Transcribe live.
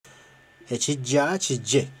Ekijja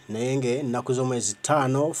kijje naye nnaku z'omwezi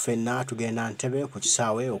 5 ffenna tugenda Ntebe ku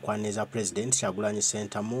kisaawe Okwaniriza Pulezidenti Kyagulanyi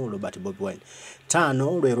Center mu Robert Bobi Wine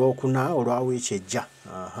 5 lwe Lwokuna olwa wiiki ejja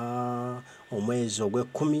omwezi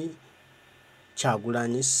ogw'ekkumi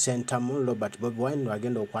Kyagulanyi Center mu Robert Bobi Wine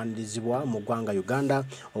lwagenda okwanirizibwa mu ggwanga Uganda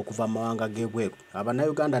okuva mu mawanga g'ebweru.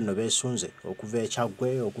 Abannayuganda nno beesunze okuva e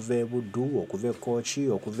Kyaggwe, okuva e Buddu, okuva e Kooki,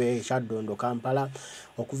 okuva e Kyaddondo Kampala,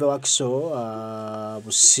 okuva e Wakiso,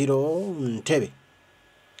 Busiro, Ntebe.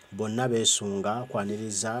 Bonna beesunga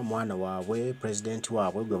kwaniriza mwana waabwe pulezidenti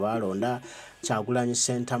waabwe gwe balonda Kyagulanyi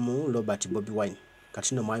Center mu Robert Bobi Wine.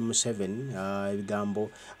 Kati no Mwami Museveni ebigambo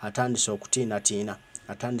atandise okutiinatiina,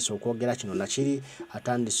 atandise okwogera kino nakiri,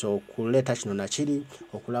 atandise okuleeta kino nakiri,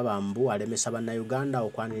 okulaba mbu alemesa bannayuganda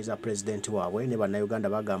okwaniriza pulezidenti waabwe. Ne bannayuganda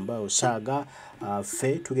bagamba osaaga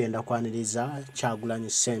ffe tugenda kwaniriza Kyagulanyi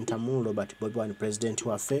Center mu Robert Bobi Wine pulezidenti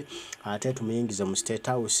waffe, ate tumuyingize mu State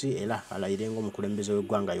House era alayirenga omukulembeze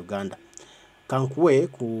w'eggwanga Uganda. Kankuwe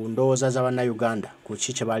ku ndowooza z'abannayuganda ku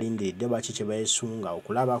ki kye balindiridde baki kye beesunga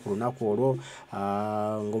okulaba ku lunaku olwo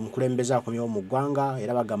ng'omukulembeze akomyewo mu ggwanga,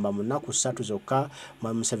 era bagamba mu nnaku 3 zokka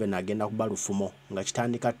Mwami Museveni agenda kuba lufumo nga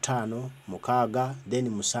kitandika 5, 6 then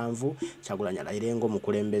 7 Kyagulanyi alayirenga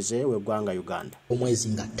omukulembeze w'eggwanga Uganda. Omwezi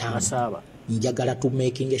nga 5 njagala to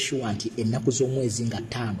making sure nti ennaku z'omwezi nga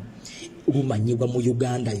 5 lumanyibwa mu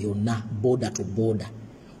Uganda yonna border to border.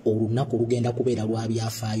 Olunaku lugenda kubeera lwa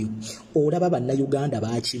byafaayo. Olaba bannayuganda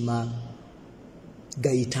baakima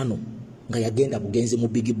Gayitano nga yagenda bugenzi mu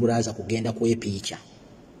Big Brother kugenda kwepiica.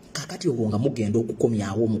 Kakati olwo nga mugenda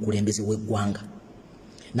okukomyawo omukulembeze w'eggwanga.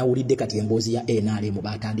 Nawulidde kati emboozi ya NRM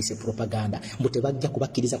batandise propaganda mbu tebajja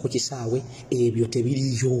kubakkiriza ku kisaawe, ebyo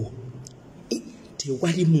tebiriyo.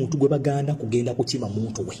 Tewali muntu gwe baganda kugenda kukima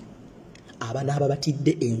muntu we. Abaana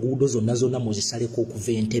ababatidde enguudo zonna muzisaleko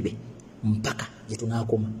okuva Entebe mpaka gye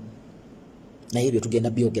tunaakoma. Naye ebyo tugenda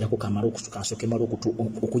byogerako kamala okutukansoke malo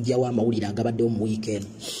okujjawo amawulire agabaddewo mu weekend.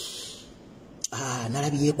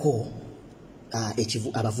 Nalabyeko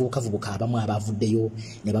abavubukavubuka abamu abavuddeyo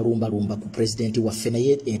ne balumbalumba ku pulezidenti waffe,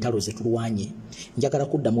 naye entalo ze tulwanye njagala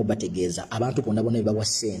kuddamu bategeeza abantu bonna be bawa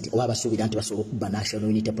ssente oba basuubira nti basobola okubba National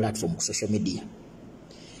Unity Platform ku social media.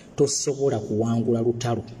 Tosobola kuwangula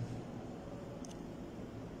lutalo.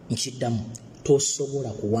 Nkiddamu, tosobola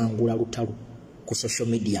kuwangula lutalo ku social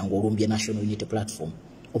media ng'olumbye National Unity Platform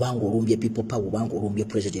oba ng'olumbye People Power oba ng'olumbye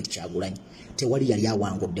President Kyagulanyi. Tewali yali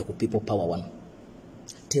awangudde ku People Power wano.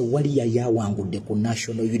 Tewali yali awangudde ku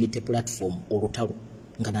National Unity Platform olutalo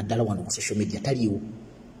nga naddala wano ku social media taliwo.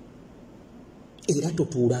 Era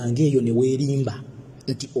totuulanga eyo ne weerimba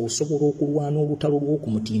nti osobola okulwana olutalo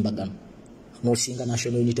lw'okumutimbagano n'osinga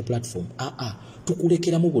National Unity Platform.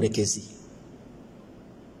 Tukulekeramu bulekezi.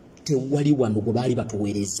 Tewali wano gwe baali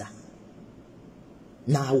batuweereza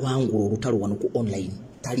n'awangula olutalo wano ku online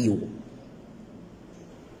taliwo.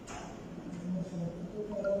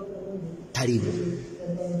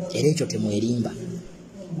 Era ekyo temwerimba.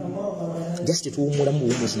 Just tuwumulamu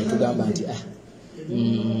buwumuzi ne tugamba nti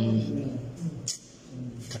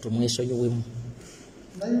katumwesonyiwemu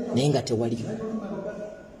naye nga tewali.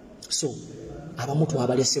 So abamu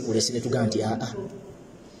twabalese bulesi ne tugamba nti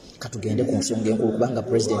katugende ku nsonga enkulu kubanga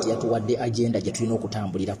president yatuwadde agenda gye tulina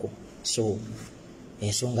okutambulirako. So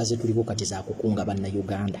ensonga ze tuliko kati za kukunga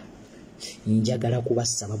bannayuganda. Njagala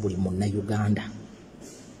kubasaba buli munnayuganda.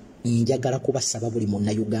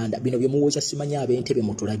 Bino bye muwooza simanyi ab'Entebe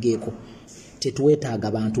mutulageeko.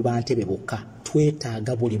 Tetwetaaga bantu ba Ntebe bokka,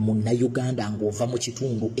 twetaaga buli munnayuganda ng'ova mu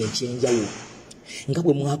kitundu ekyenjawulo. Nga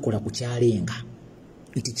bwe mwakola ku Kyalenga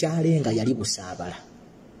nti Kyalenga yali busaabala.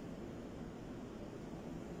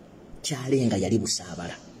 Kyalenga yali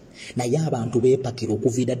busaabala. Naye abantu beepakira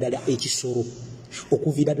okuviira ddala ekisoro,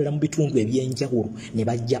 okuviira ddala mu bitundu ebyenjawulo ne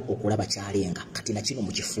bajja okulaba Kyalenga. Kati na kino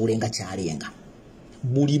mukifuule nga Kyalenga.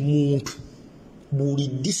 Buli muntu, buli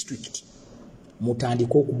district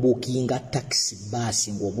mutandika okubuukinga taxi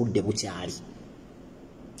baasi ng'obudde bukyali.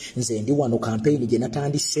 Nze ndi wano campaign gye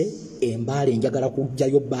natandise Embaale njagala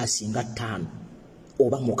kujjayo baasi nga 5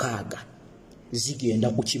 oba 6 zigenda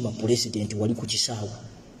kukima pulezidenti wali ku kisaawe.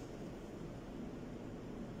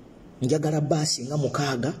 Njagala baasi nga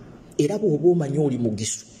 6 era bw'oba omanyi oli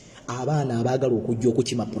mugisu abaana abaagala okujja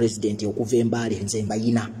okukima pulezidenti okuva Embaale nze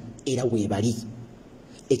mbayina era weebali.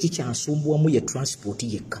 Ekikyansumbuwamu ye transport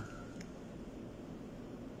yekka.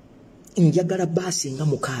 Njagala baasi nga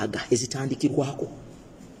 6 ezitandikirwako.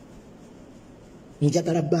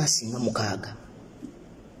 Njagala baasi nga 6.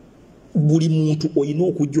 Buli muntu olina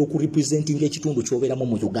okujja okurepresentinga ekitundu ky'obeeramu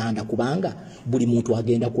mu Uganda kubanga buli muntu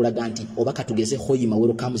agenda kulaga nti oba katugeze Hoima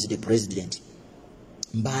welcomes the president.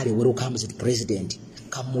 Mbale welcomes the president.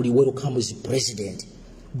 Kamuli welcomes the president.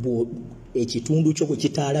 Ekitundu kyo bwe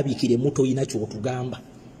kitaalabikire muto ina ky'otugamba.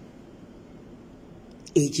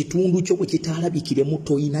 Ekitundu kyo bwe kitaalabikire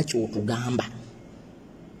muto ina ky'otugamba.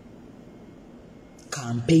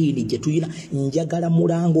 Campaign gye tuyina njagala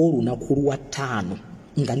mulango olunaku lwa 5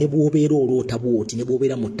 nga ne bw'obeera oloota bw'oti ne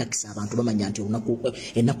bw'obeera mu taxi abantu bamanya nti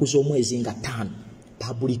ennaku z'omwezi nga 5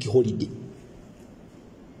 public holiday.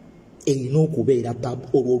 Erina okubeera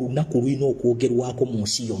olwo olunaku lulina okwogerwako mu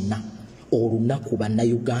nsi yonna. Olunaku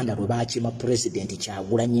bannayuganda lwe baakima pulezidenti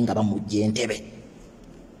Kyagulanyi nga bamujja Ntebe.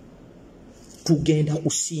 Tugenda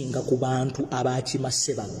kusinga ku bantu abaakima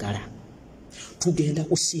Ssebaggala. Tugenda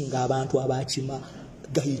kusinga abantu abaakima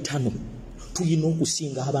Gayitano. Tulina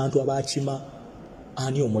okusinga abantu abaakima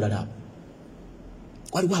ani omulala.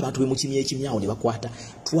 Waliwo abantu bemukimya ekimyawo ne bakwata.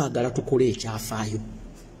 Twagala tukole ekyafaayo.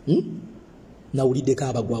 Nawuliddeko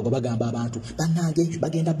abagwagwa bagamba abantu bannange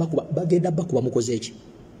bagenda bakuba mukoze eki.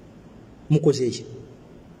 Mukoze eki.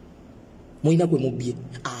 Mulina gwe mubbye.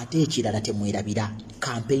 Ate ekirala temwerabira.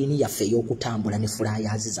 Campaign yaffe ey'okutambula ne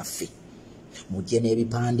flyers zaffe. Mujje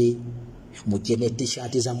n'ebipande, mujje ne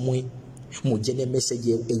t-shirt zammwe, mujje ne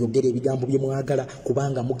message eyogera ebigambo bye mwagala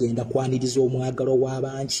kubanga mugenda kwaniriza omwagalo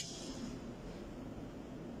w'abangi.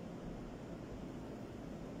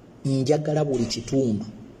 Njagala buli kitundu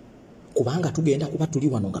kubanga tugenda kuba tuli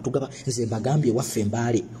wano nga tugaba nze mbagambye waffe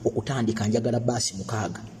Mbale okutandika njagala baasi 6.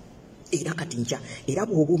 Era kati nkya era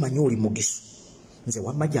bw'oba omanyi oli mugisu nze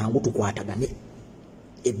wamma jangu tukwatagane.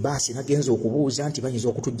 Ebbaasi nagenza okubuuza nti bayinza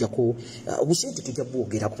okutuggyako obusente tujja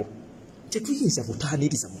bwogerako. Tetuyinza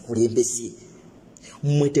butaaniriza mukulembeze.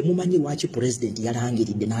 Mmwe temumanyi lwaki pulezidenti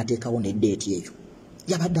yalangiridde n'ateekawo ne ddeeti eyo.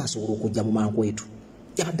 Yabadde asobola okujja mu Mankwetu.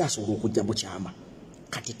 Yabadde asobola okujja mu Kyama.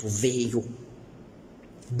 Kati tuveeyo.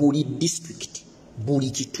 Buli district, buli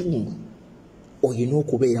kitundu olina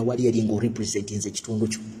okubeera wali eri ng'orepresentinze ekitundu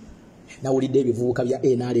kyo. Nawulidde ebivubuka bya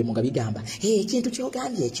NRM nga bigamba ekintu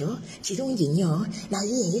ky'ogambye ekyo kirungi nnyo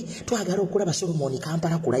naye twagala okulaba Solomon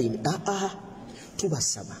Kampala ku layini.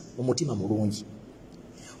 Tubasaba omutima mulungi.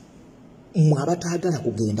 Mmwe abataagala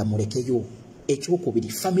kugenda mulekeyo. Ekyokubiri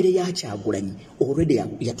famire ya Kyagulanyi already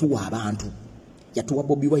yatuwa abantu. Yatuwa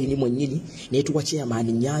Bobi Wine mwennyini netuwa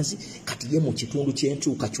chairman Nyanzi kati ye mu kitundu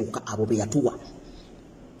ky'enkyukakyuka abo be yatuwa.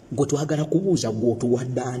 Gwe twagala kubuuza gw'otuwa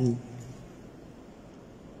ddaani.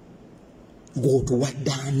 Gw'otuwa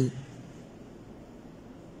ddaani.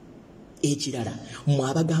 Ekirala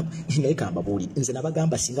mwabagamba naye kambabuulire nze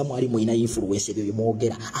nabagamba singa mwali mulina influence ebyo bye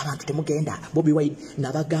mwogera abantu temugenda. Bobi Wine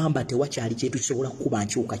nabagamba tewakyali kintu kisobola kukuba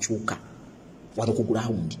nkyukakyuka wano ku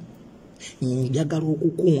ground. Njagala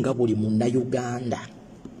okukunga buli munnayuganda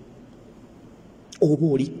oba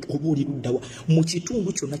oli luddawa mu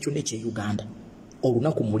kitundu kyonna kyonna ekye Uganda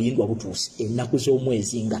olunaku mulindwa lutuuse ennaku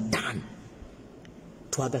z'omwezi nga 5.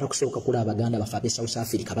 Twagala kusooka kula abaganda bafe ab'e South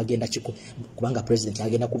Africa bagenda kiko kubanga president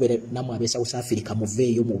agenda kubeera namwe ab'e South Africa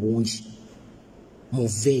muveeyo mu bungi.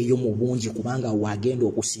 Muveeyo mu bungi kubanga wagenda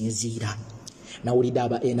okusinziira. Nawulidde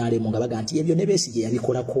aba NRM nga baga nti ebyo ne Besigye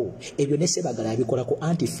yabikolako, ebyo ne Ssebaggala yabikolako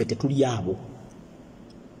anti ffe tetuli abo.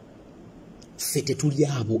 Ffe tetuli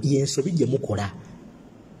abo y'ensobi gye mukola.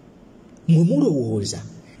 Mwe mulowooza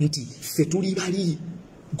nti ffe tuli bali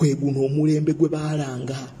gwe guno omulembe gwe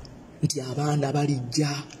baalanga nti abaana balijja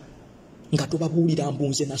nga tobabuulira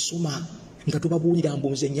mbunze nasoma nga tobabuulira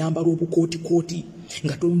mbunze nyambala obukootikooti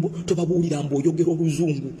nga tobabuulira mb'oyogera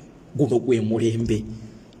oluzungu. Guno gwe mulembe.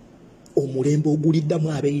 Omulembe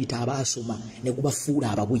oguliddamu abeeyita abaasoma ne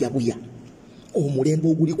gubafuula ababuyabuya. Omulembe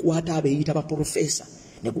ogulikwata abeeyita baprofesa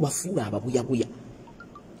ne gubafuula ababuyabuya.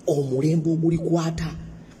 Omulembe ogulikwata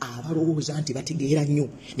abalowooza nti bategeera nnyo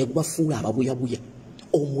ne gubafuula ababuyabuya.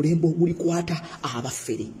 Omulembe ogulikwata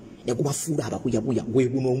abafere ne gubafuula ababuyabuya. Gwe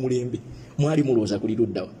guno omulembe. Mwali mulowooza kuli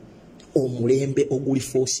luddawa. Omulembe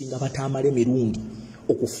ogulifoosinga bataamala mirundi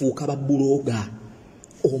okufuuka babbulooga.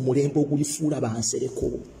 Omulembe ogulifuula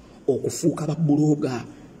bansereko okufuuka babbulooga.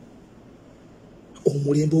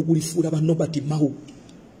 Omulembe ogulifuula bannobati mawu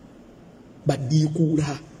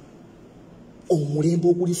baddiikuula. Omulembe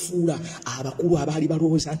ogulifuula abakulu abaali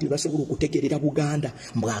balowooza nti basobola okutegerera Buganda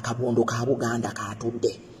mbw'akabondo ka Buganda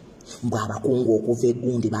kaatudde, mbw'abakungu okuva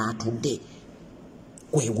eggundi baatudde.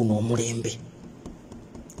 Gwe guno omulembe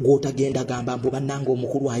gw'otagenda gamba mbu bannanga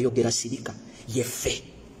omukulu ayogera sirika yeffe.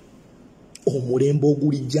 Omulembe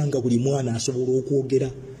ogulijja nga buli mwana asobola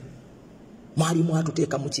okwogera. Mwalimu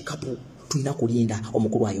atuteeka mu kikapu tulina kulinda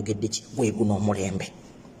omukulu ayogedde ki. Gwe guno omulembe.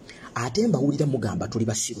 Ate mbawulira mugamba tuli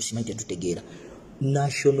basiru simanyi tetutegeera.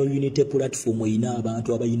 National Unity Platform eyina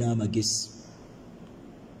abantu abalina amagezi.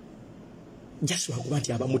 Just lwakuba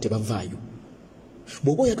nti abamu tebavaayo.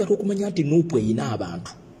 bw'oba oyagala okumanya nti nuupu eyina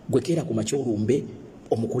abantu gwekera ku makya olumbe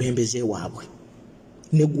omukulembeze waabwe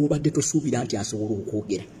ne gw'obadde tosuubira nti asobola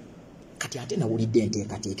okwogera. Kati ate nawulidde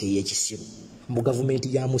enteekateeka ey'ekisiru mu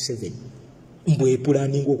gavumenti ya Museveni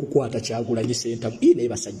mbwepulaninga okukwata Kyagulanyi Ssentamu naye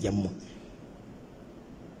basajja mmwe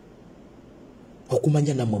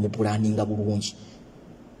okumanya nammwe mupulaninga bulungi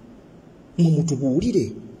mwe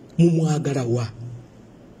mutubuulire mumwagala wa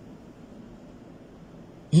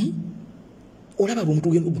olaba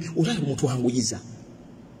lwomutwanguyiza.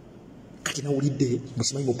 Kati nawulidde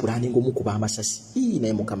musimanyi mupulaninga omukuba amasasi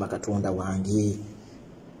naye Mukama Katonda wange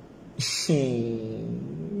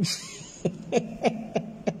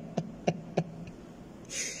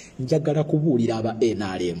njagala kubuulira aba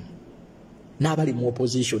NRM n'abali mu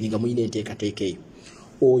opposition nga muyina enteekateeka eyo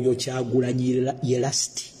oyo Kyagulanyi ye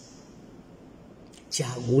lasti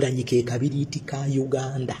Kyagulanyi ke kabiriiti ka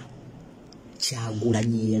Uganda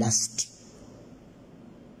Kyagulanyi ye lasti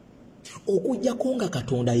okujjako nga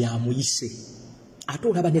Katonda yamuyise ate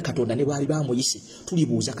olaba ne Katonda ne baali bamuyise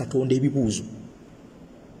tulibuuza Katonda ebibuuzo.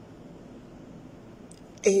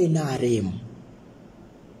 NRM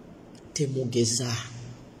temugeza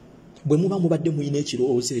bwe muba mubadde muyina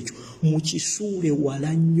ekirowoozo ekyo mukisuule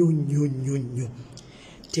wala nnyo.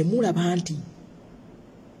 Temulaba nti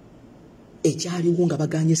ekyaliwo nga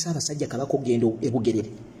baganyisa abasajja Kabaka okugenda e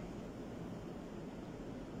Bugerere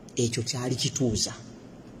ekyo kyali kituuza.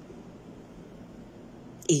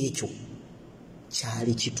 Ekyo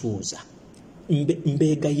kyali kituuza.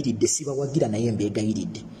 Mbeegayiridde sibawagira naye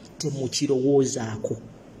mbeegayiridde temukirowoozaako.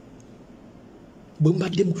 bwe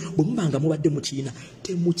mubanga mubadde mukiina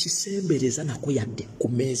temukisembereza nako yadde ku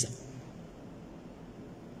mmeeza.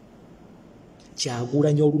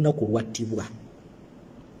 Kyagulanyi olunaku lwattibwa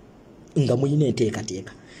nga muyina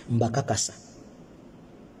enteekateeka mbakakasa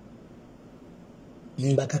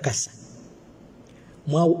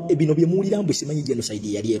bino bye muwulira mbu simanyi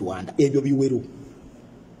genocide yali e Rwanda ebyo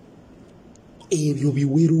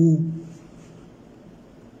biweru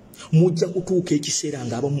mujja kutuuka ekiseera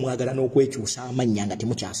nga abamu mwagala n'okwekyusa amannya nga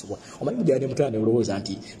temukyasobola. Omanyi mugenda ne mutwala ne olowooza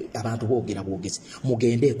nti abantu boogera bwogezi.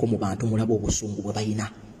 Mugendeeko mu bantu mulabe obusungu bwe balina.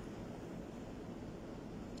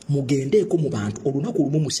 Mugendeeko mu bantu olunaku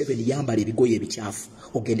lumu Museveni yambala ebigoye ebikyafu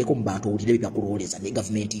ogendeko mu bantu owulire byakulowooleza ne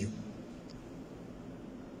gavumenti yo.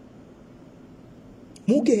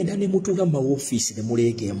 Mugenda ne mutuula mu mawoofiisi ne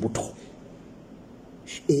muleega embuto.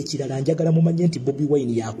 Ekirala njagala mumanye nti Bobi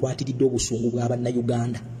Wine yakwatiridde obusungu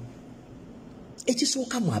bw'Abannayuganda.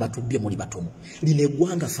 Ekisooka mu abatubbye muli batono. Lino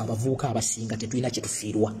eggwanga ffe abavubuka abasinga tetulina kye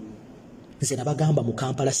tufiirwa. Nze nabagamba mu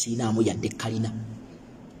Kampala siinaamu yadde kalina.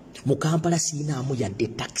 Mu Kampala siinaamu yadde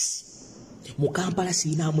taxi. Mu Kampala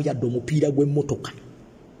siinaamu yadde omupiira gw'emmotoka.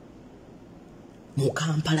 Mu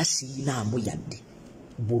Kampala siinaamu yadde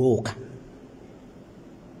bulooka.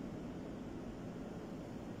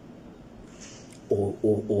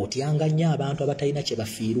 Otyanga nnyo abantu abatalina kye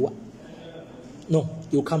bafiirwa. No,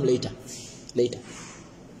 you come later.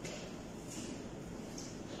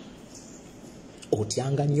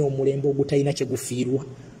 Otyanga nnyo omulembe ogutalina kye gufiirwa.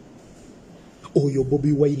 Oyo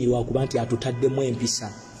Bobi Wine lwakuba nti atutaddemu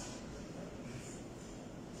empisa.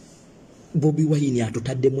 Bobi Wine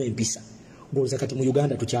atutaddemu empisa. Ng'olowooza kati mu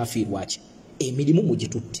Uganda tukyafiirwa ki? Emirimu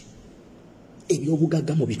mugitutte.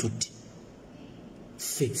 Ebyobugagga mu bitutte.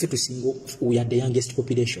 Ffe tusinga we are the youngest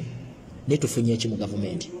population. Ne tufunye eki mu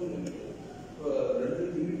gavumenti?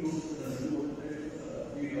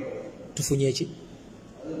 Tufunye eki?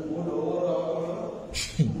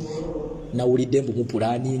 Nawulidde mbu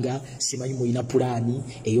mupulaaninga simanyi muyina pulaani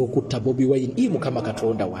ey'okutta Bobi Wine. Mukama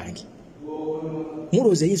Katonda wange.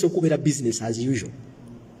 Mulowooza eyinza okubeera business as usual.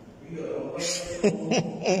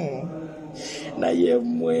 Naye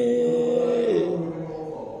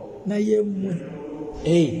mmwe.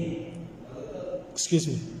 Hey, excuse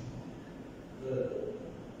me.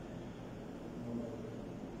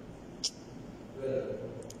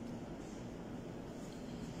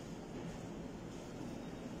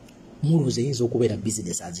 Mulowooza eyinza okubeera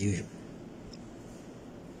business as usual.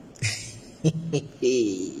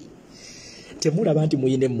 Temulaba nti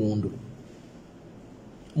muyina emmundu.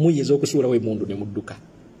 Muyinza okusuulawo emmundu ne mudduka.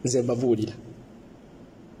 Nze mbabuulira.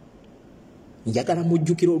 Njagala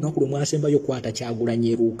mujjukira olunaku lwe mwasembayo okwata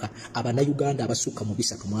Kyagulanyi eruuka. Abannayuganda abasukka mu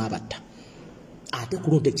 3 mwabatta. Ate ku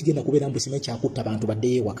luno tekigenda kubeera mbu simanyi kyakutta abantu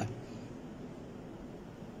baddeyo ewaka.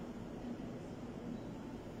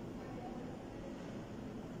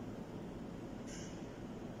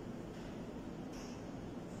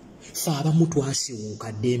 Ffe abamu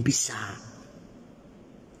twasiwuukadde empisa.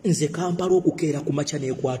 Nze Kampala okukeera ku makya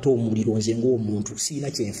n'ekwata omuliro nze ng'omuntu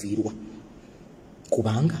siina kyenfiirwa.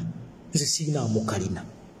 Kubanga nze sirina mukalina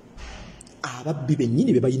ababbi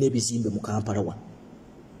bennyini be balina ebizimbe mu Kampala wa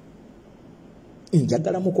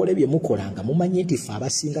njagala mukole bye mukolanga mumanyi nti ffe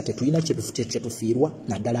abasinga tetulina kyetufiirwa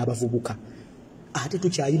naddala abavubuka ate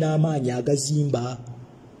tukyalina amaanyi agazimba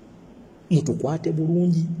mutukwate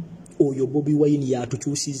bulungi oyo Bobi Wine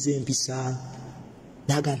yatukyusizza empisa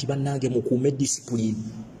naga nti bannange mukuume discipline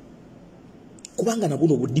kubanga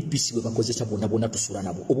nabuno obudipisi bwe bakozesa bonna tusula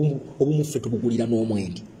nabo obumu ffe tubugulira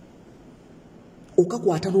n'omwenge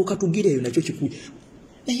okakwata n'okatugireyo nakyo kikulu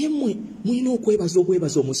naye mmwe mulina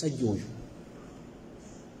okwebaza omusajja oyo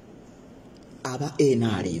aba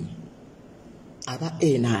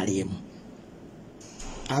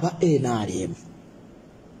NRM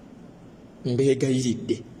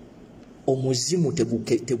mbegayiridde omuzimu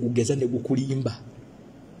tegugeza ne gukulimba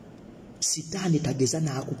sitaani tageza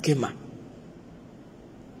n'akukema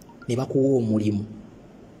ne bakuwa omulimu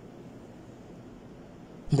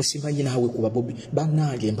musimanyi naawe kuba Bobi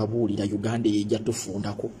bannange mbabuulira Uganda yejja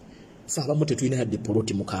tufundako ffe abamu tetulina yadde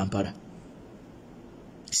poloti mu Kampala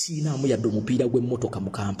siinaamu yadde omupiira gw'emmotoka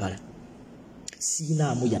mu Kampala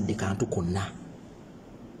siinaamu yadde kantu konna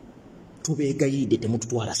tubeegayidde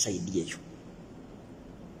temututwala sayidi eyo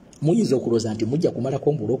muyinza okulooza nti mujja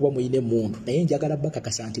kumalako mbula okuba muyina emmundu naye njagala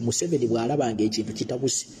bakakasa nti Museveni bw'alabanga ekintu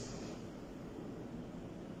kitabuse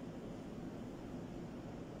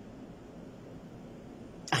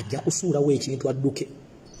ajja kusuulawo ekintu adduke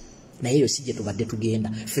naye eyo si gye tubadde tugenda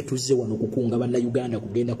ffe tuzze wano okukunga bannayuganda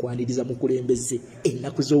kugenda kwaniriza mukulembeze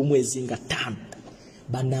ennaku z'omwezi nga 5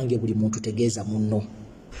 bannange buli muntu tegeeza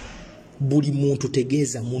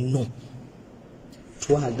munno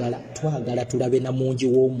twagala tulabe na mungi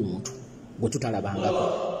w'omuntu gwe tutalabangako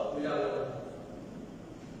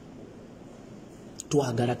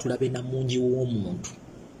twagala tulabe na mungi w'omuntu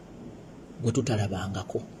gwe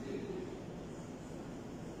tutalabangako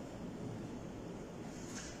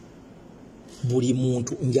buli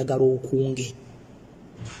muntu njagala okunge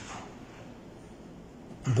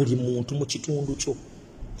buli muntu mu kitundu kyo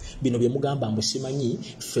bino bye mugamba musimanyi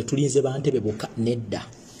ffe tulinze bantebe bokka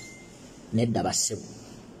nedda bassebo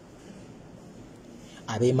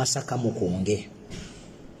ab'e Masaka mukunge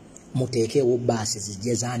muteekeewo bbaasi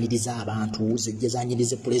zijje zaaniriza abantu zijje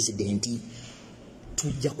zaanirize pulezidenti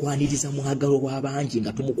tujja kwaniriza mwagalo w'abangi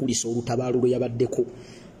nga tumukulisa olutabaalo lwe yabaddeko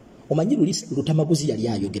omanyi Lutamaguzi yali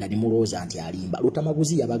ayogera ne mulooza nti alimba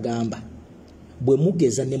Lutamaguzi yabagamba bwe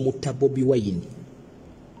mugeza ne mutta Bobi Wine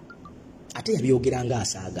ate yabyogera nga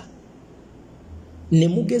asaaga ne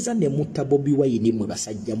mugeza ne mutta Bobi Wine mwe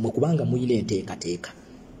basajja mwe kubanga muyina enteekateeka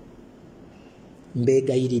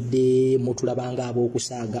mbeegayiridde mutulabanga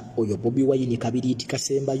ab'okusaaga oyo Bobi Wine kabiriiti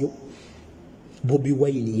kasembayo Bobi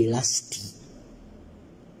Wine ye lasti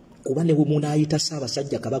kuba ne bwe munaayita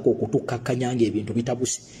Ssaabasajja Kabaka okutukkakanyanga ebintu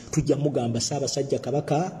bitabuse tujja mugamba Ssaabasajja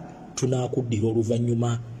Kabaka tunaakuddira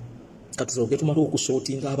oluvannyuma katusooke tumale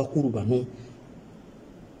okusootinga abakulu bano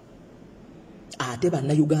ate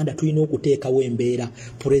bannayuganda tulina okuteekawo embeera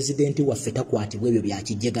pulezidenti waffe takwatibwa ebyo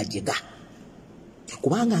byakijegajega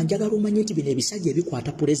kubanga njagala omanye nti bino ebisajja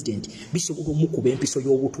ebikwata pulezidenti bisobola omukuba empiso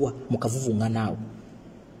y'obutwa mu kavuvuŋŋanaawo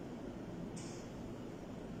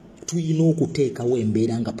tulina okuteekawo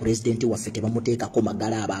embeera nga pulezidenti waffe tebamuteekako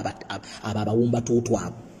magala abo abawumba tuutu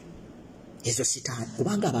abo ezo sitaani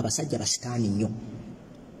kubanga abo abasajja basitaani nnyo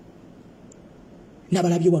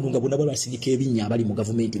nabalabye wano nga bonna balwasindika ebinnya abali mu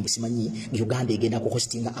gavumenti musimanyi Uganda egenda ku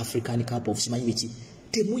hostinga African Cup of simanyi biki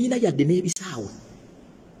temuyina yadde n'ebisaawe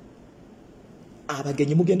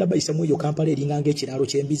abagenyi mugenda bayisamu eyo Kampala eringa ng'ekiraalo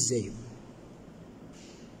ky'embizzi eyo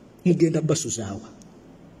mugenda basuzaawa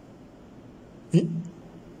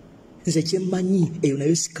nze kyemmanyi eyo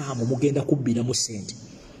nayo sikaamu mugenda kubbiramu ssente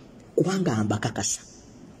kubanga mbakakasa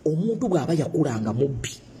omuntu bw'aba yakulanga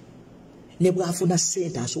mubbi ne bw'afuna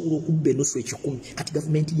ssente asobola okubba enusu 10 kati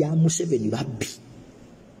gavumenti ya Museveni babbi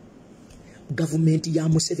gavumenti ya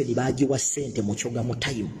Museveni baagiwa ssente mu kyoga mu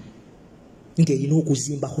time ng'erina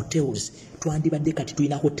okuzimba hotels twandibadde kati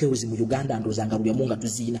tulina hotels mu Uganda ndooza nga buli omu nga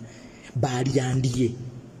tuziina baalyandiye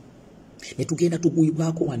ne tugenda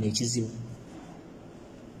tugwibwako wano ekizibu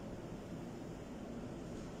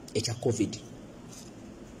ekya COVID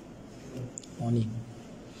oni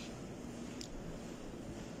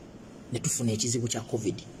ne tufuna ekizibu kya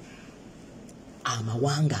COVID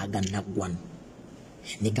amawanga aganaggwano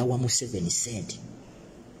ne gawa Museveni ssente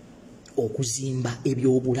okuzimba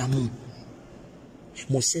ebyobulamu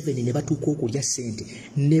Museveni ne batuuka okulya ssente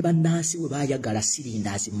ne bannansi we baayagala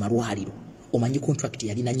sirindazi mu malwaliro omanyi contract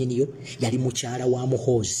yalina nnyiniyo yali mukyala wa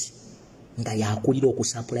muhoozi nga yakulira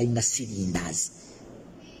okusapulayinga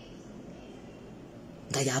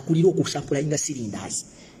sirindazi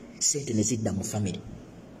sente ne zidda mu family.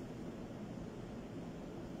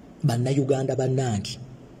 Bannayuganda bannange,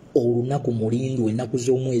 olunaku mulindi ennaku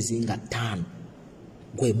z'omwezi nga 5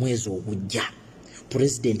 gwe mwezi ogujja,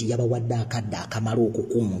 Pulezidenti yabawadde akadde akamala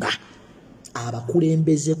okukunga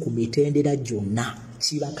abakulembeze ku mitendera gyonna.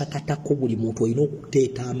 Kibakakatako buli muntu olina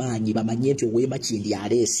okuteeta amaanyi bamanye nti ow'e Makindi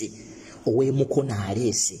aleese, ow'e Mukono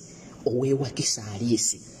aleese, ow'e Wakisa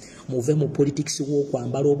aleese. Muve mu politics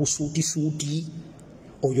w'okwambala obusuutisuuti,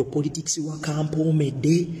 oyo politics wa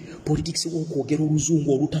kampomedde, politics w'okwogera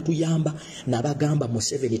oluzungu olutatuyamba. Nabagamba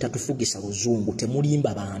Museveni tatufugisa luzungu,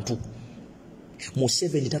 temulimba bantu.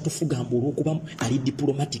 Museveni tatufuga mbu olw'okuba ali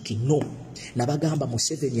diplomatic no. Nabagamba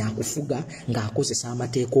Museveni akufuga ng'akozesa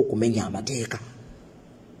amateeka okumenya amateeka.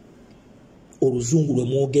 Oluzungu lwe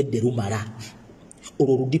mwogedde lumala.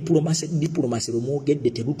 Olwo diplomasi lwe mwogedde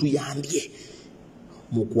terutuyambye.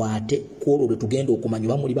 Mukwate kwolwo lwe tugenda okumanya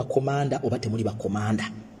oba muli bakomanda oba temuli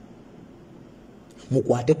bakomanda.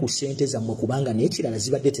 Mukwate ku ssente zammwe kubanga n'ekirala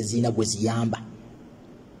zibadde tezirina gwe ziyamba.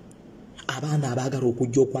 Abaana abaagala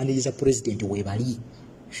okujja okwaniriza Pulezidenti weebali.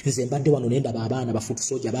 Nze mbadde wano nendaba abaana bafutu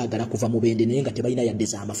soja baagala kuva mu bende naye nga tebalina yadde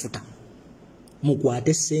z'amafuta.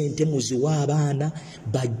 Mukwate ssente muziwa abaana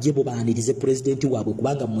bajje bubaanirize Pulezidenti waabwe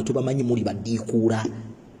kubanga mmwe tubamanyi muli baddiikuula.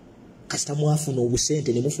 Kasita mwafuna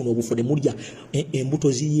obusente ne mufuna obufu ne mulya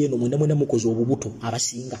embuto ziri eno mwena mukoze obubuto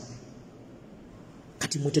abasinga.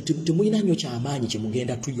 Kati temulina nnyo kyamaanyi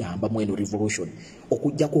kyemugenda tuyamba mweno revolution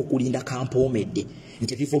okugjako okulinda kampomedde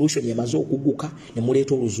nti revolution yamaze okuguka ne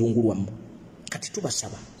muleeta oluzungu lwammwe. Kati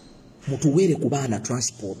tubasaba mutuweere ku baana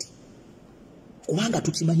transport kubanga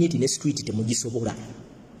tukimanyi nti ne street temugisobola.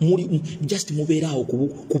 Just mubeeraawo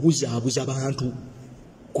kubuzaabuza bantu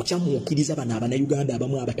kukyamuukiriza bano Abannayuganda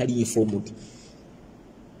abamu abatali informed.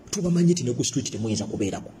 Tubamanyi nti ne ku street temuyinza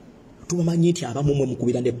kubeerako. Tubamanyi nti abamu mwe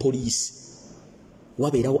mukubira ne police.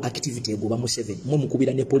 Wabeerawo activity egoba mu 7 mwe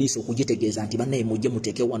mukubira ne police okugitegeeza nti bannaye mujje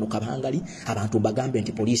muteeke wano kabangali abantu bagambe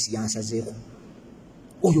nti police yansazeeko.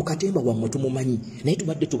 Oyo katemba wammwe tumumanyi naye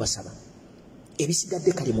tubadde tubasaba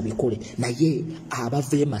ebisigadde kale mu bikole naye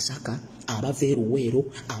abava e Masaka, abava e Luweero,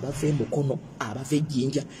 abava e Mukono, abava e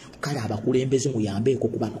Jjinja kale abakulembeze muyambeeko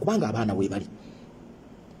kubanga abaana weebali.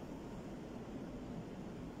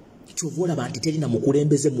 Kyovola banti terina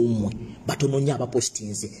mukulembeze mummwe batono nnyo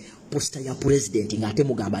abapostinze posta ya Pulezidenti ng'ate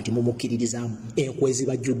mugamba nti mumukkiririzaamu enkwezi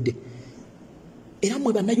bajjudde. Era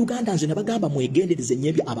mwe Bannayuganda nze ne bagamba mwegendereze nnyo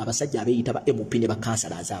ebyo abo abasajja abeeyita ba MP ne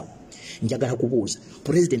bakansalazi awo. Njagala kubuuza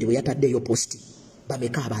Pulezidenti bwe yataddeyo posti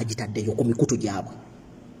bameka abaagitaddeyo ku mikutu gyabwe.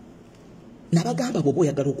 Nabagamba bw'oba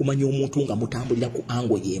oyagala okumanya omuntu nga mutambulira ku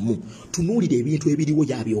ango y'emu tunuulira ebintu ebiriwo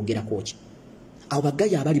yabyogerako ki. Abo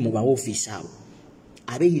baggayi abali mu baofiisi abo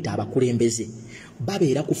abeeyita abakulembeze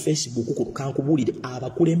babeera ku Facebook ku kankubuulire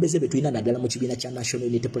abakulembeze be tulina naddala mu kibiina kya National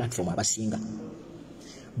Unity Platform abasinga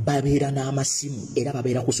babeera n'amasimu era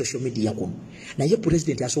babeera ku social media kuno. Naye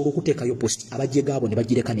Pulezidenti asobola okuteekayo posti abajje gaabo ne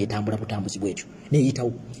bagireka n'etambula butambuzi bw'ekyo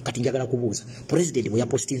neeyitawo. Kati njagala kubuuza Pulezidenti bwe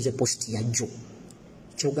yapostinze posti ya jjo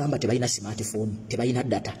kyogamba tebalina smartphone, tebalina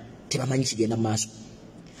data, tebamanyi kigenda mu maaso.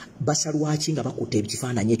 Basalwaki nga bakutte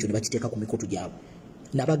ekifaananyi ekyo ne bakiteeka ku mikutu gyabwe.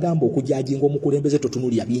 Nabagamba okujajinga omukulembeze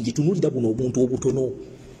totunulira bingi, tunulira buno obuntu obutono.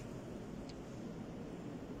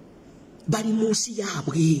 Bali mu nsi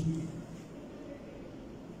yaabwe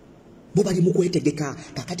bo bali mu kwetegeka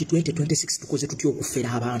kakati 2026 tukoze tutya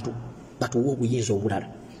okufera abantu batuwa obuyinza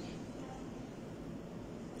obulala.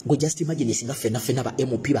 Go just imagine singa fena ba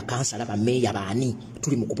MP bakansala ba meya baani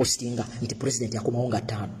tuli mu kupostinga nti Pulezidenti yakomawo nga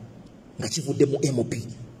 5 nga kivudde mu MP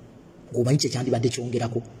gomanyi kyandibadde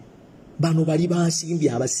kyongerako. Bano bali bansimbi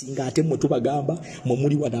abasinga ate mwe tubagamba mwe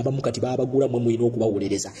muli wano abamu kati babagula mwe mulina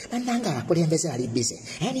okubawolereza. Bannanga abakulembeze ali busy.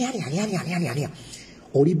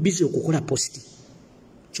 Oli busy okukola posti.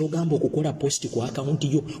 Kyogamba okukola posti ku account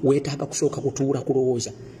yo weetaaga kusooka kutuula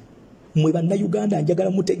kulowooza. Mwe Bannayuganda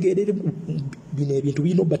njagala mutegeerere bino ebintu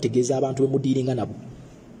birina obategeeza abantu be mudiiringa nabo.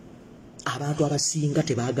 Abantu abasinga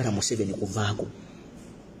tebaagala Museveni kuvaako.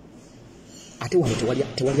 Ate wano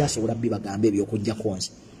tewali asobola bibagambe ebyokujjako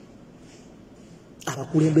nze.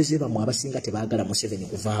 Abakulembeze bamwe abasinga tebaagala Museveni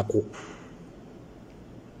kuvaako.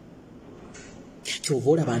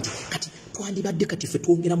 Kyovola banti kati twandibadde kati ffe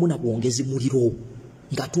twongeramu na bwongezi muliro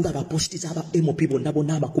nga tulaba posti z'aba MP bonna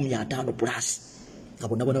 50 plus nga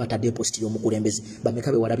bonna batadde posti y'omukulembeze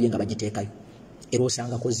bameka be walabye nga bagiteekayo. Era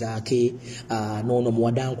osangako zaake noono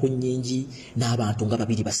muwadanku nnyingi n'abantu nga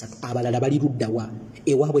 2-3 abalala bali luddawa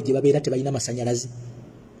ewaabwe gye babeera tebalina masanyalazi.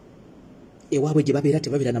 Ewaabwe gye babeera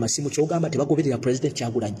tebabeera na masimu kyogamba tebagoberera President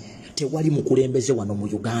Kyagulanyi. Tewali mukulembeze wano mu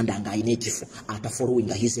Uganda ng'alina ekifo ata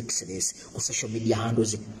following his excellency ku social media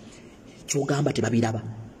handles. Kyogamba tebabiraba.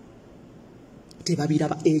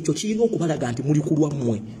 tebabiraba ekyo kirina okubalaga nti muli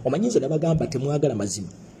kulwammwe. Omanyiza nabagamba temwagala mazima.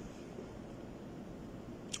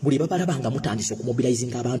 Buli babalaba nga mutandise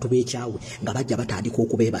okumobilizinga abantu b'ekyawe nga bajja batandika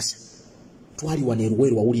okubeebasa. Twali wano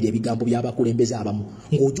eruweru wawulira ebigambo by'abakulembeze abamu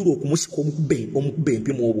ng'ojula okumusika omukube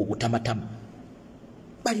empimu obwo obutamatama.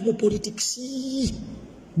 Bali mu politics.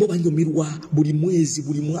 Bo banyumirwa buli mwezi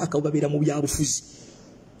buli mwaka babeera mu byabufuzi.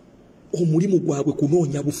 Omulimu gwabwe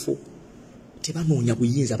kunoonya bufo. Tebanoonya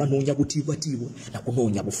buyinza, banoonya butiibwatiibwa na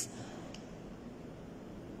kunoonya bufu.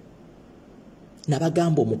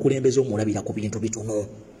 Nabagamba omukulembeze omulabira ku bintu bitono.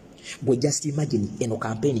 Gwe just imagine eno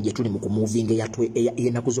campaign gye tuli mu kumuvinga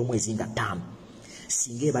ey'ennaku z'omwezi nga 5.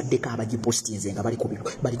 Singa ebaddeko abagipostinze nga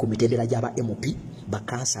bali ku mitendera gy'aba MP,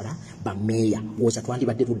 bakansala, bameeya, woza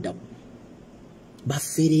twandibadde luddawo.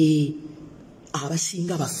 Bafere,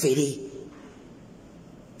 abasinga bafere.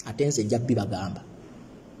 Ate nze njabbi bagamba.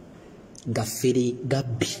 Gafere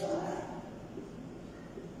gabbi.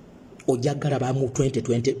 Ojagala bamu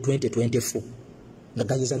 2024 nga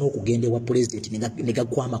gayinza n'okugenda ewa pulezidenti ne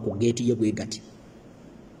gakwama ku geeti ye bwe gati.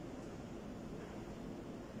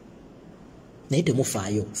 Naye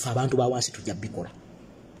temufaayo, fe abantu ba wansi tujja bikola.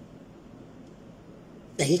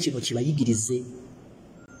 Naye kino kibayigirize.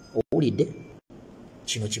 Owulidde?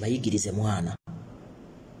 Kino kibayigirize mwana.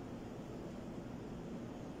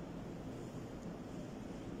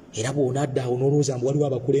 Era bw'ona adda awo n'olowooza mbu waliwo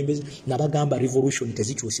abakulembeze nabagamba revolution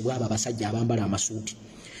tezikyusibwa abo abasajja abambala amasuuti.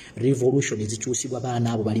 Revolution zikyusibwa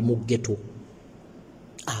baana abo bali mu ghetto.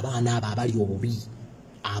 Abaana abo abali obubi,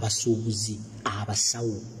 abasuubuzi,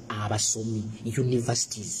 abasawo, abasomi,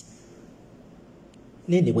 universities.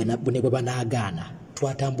 Nene bwe banaagaana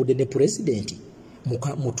twatambudde ne pulezidenti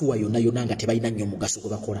mutuwa yonna nga tebalina nnyo mugaso gwe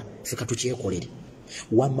bakola. Ffe tukyekolere.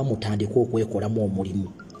 Wamma mutandika okwekolamu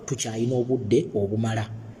omulimu. Tukyalina obudde obumala.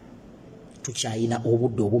 Tukyalina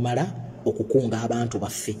obudde obumala okukunga abantu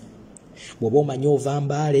baffe. Bw'oba omanyi ova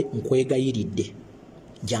Mbaale nkwegayiridde.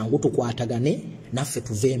 Jangu tukwatagane naffe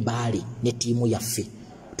tuve Mbaale ne ttiimu yaffe.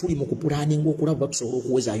 Tuli mu kupulaninga okulaba tusobola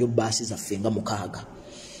okuwezaayo bbaasi zaffe nga 6.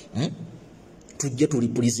 Tujje tuli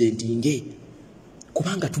pulizentinge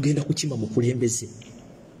kubanga tugenda kukima mukulembeze.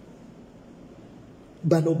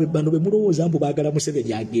 Bano be mulowooza mbu baagala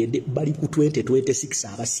Museveni agende bali ku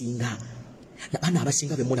 2026 abasinga. Bano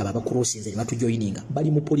abasinga be mulaba abakurosinze ne batujoyininga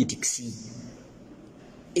bali mu politics.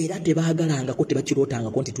 Era tebaagalangako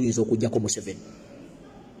tebakirootangako nti tuyinza okujjako Museveni.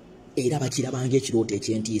 Era bakirabanga ekirooto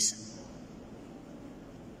ekyentiisa.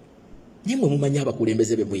 Naye mwe mumanyi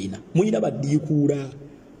abakulembeze be muyina baddiikuula.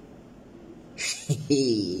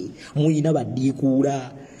 Muyina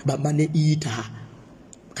baddiikuula bamane iita.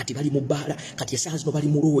 Kati bali mu bbaala, kati esaawa zino bali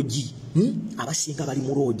mu loogi. Abasinga bali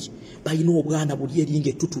mu loogi. Balina obwana buli eringa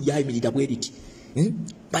ettutu lyayimirira bwe riti.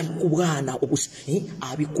 Bali ku bwana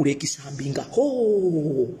abikkula ekisambi nga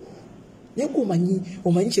naye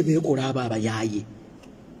omanyi kye beekola abo abayaaye.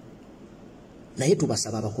 Naye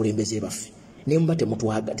tubasaba abakulembeze baffe ne muba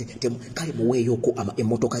temutwaga kale muweeyoko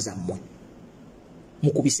emmotoka zammwe.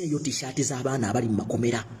 Mukubiseeyo t-shirt z'abaana abali mu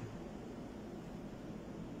makomera.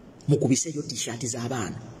 Mukubiseeyo t-shirt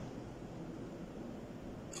z'abaana.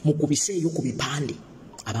 Mukubiseeyo ku bipande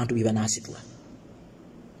abantu bye banaasitula.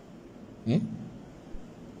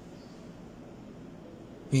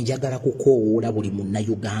 Njagala kukoowoola buli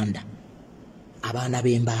munnayuganda. Abaana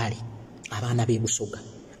b'Embaale, abaana b'e Busoga,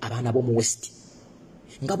 abaana b'omu West.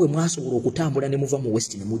 Nga bwe mwasobola okutambula ne muva mu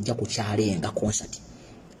West ne mujja ku Kyalenga concert.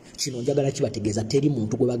 Kino njagala kibategeeza teri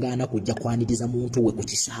muntu gwe bagaana kujja kwaniriza muntu we ku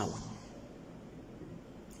kisaawe.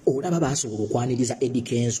 Olaba baasobola okwaniriza Eddie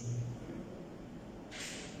Kenzo.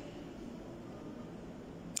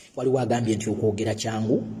 Waliwo agambye nti okwogera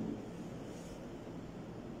kyangu.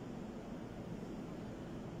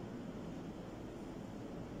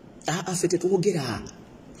 Ffe tetwogera.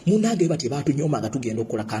 Munnange bati baatunyooma nga tugenda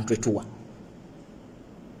okukola country tour.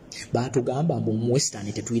 Baatugamba mbu mu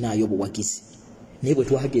Western tetulinayo buwagizi. Naye bwe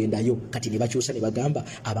twagendayo kati ne bakyusa ne bagamba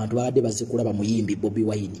abantu babadde bazze kulaba muyimbi Bobi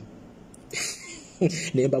Wine.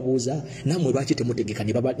 Ne mbabuuza nammwe lwaki temutegeka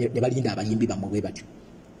ne balinda abayimbi bammwe bwe batyo.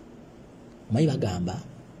 Omanyi bagamba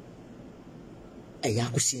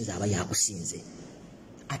eyakusinze aba yakusinze.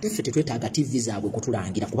 Ate ffe tetwetaaga TV zaabwe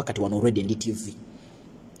kutulangira kuba kati wano already ndi TV.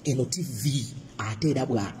 Eno TV ate era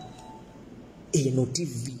bwa eno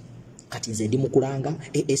TV kati nze ndi mukulanga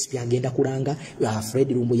ASP agenda kulanga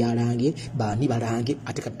Fred Lumbu yalange bani balange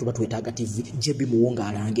ate kati tuba twetaaga TV JB Muwonga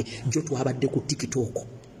alange jo twabadde ku TikTok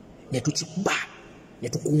ne tukikuba ne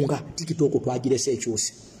tukunga TikTok twagirese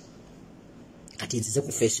ekyose kati nzize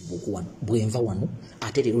ku Facebook wano bwenva wano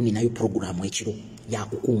ate lero ninayo program ekiro ya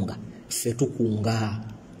kukunga ffe tukunga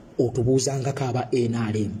otubuuzanga kaba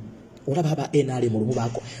NRM olaba aba NRM lumu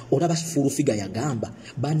bako olaba full figure yagamba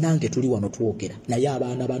bannange tuli wano twogera naye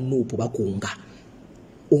abaana ba Nuupu bakunga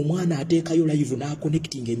omwana ateekayo live na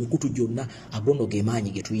connecting emikutu gyonna agono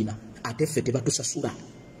gemaanyi getulina ate ffe tebatusasula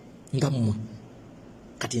nga mmwe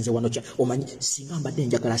kati nze wano kya omanyi singa mbadde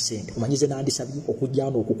njagala sente omanyize nandisabye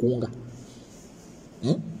okujjano okukunga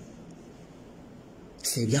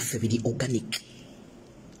ffe byaffe biri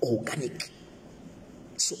organic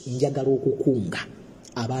so njagala okukunga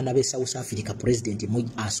abaana be South Africa president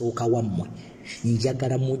asooka wammwe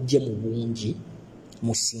njagala mujje mu bungi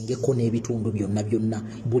musingeko n'ebitundu byonna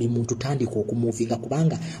buli muntu tandika okumuvinga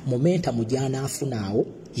kubanga momentum gy'anaafunaawo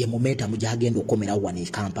ye momentum gy'agenda okukomerawo wano e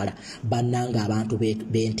Kampala bannanga abantu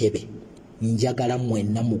b'Entebe njagala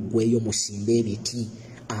mwenna muggweeyo musimbe ebiti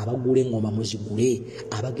abagula engoma muzigule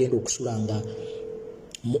abagenda okusulanga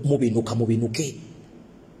mubinuke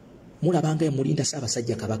mulabanga emulinda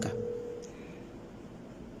Ssaabasajja Kabaka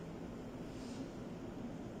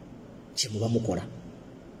kyemuba mukola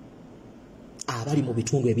abali mu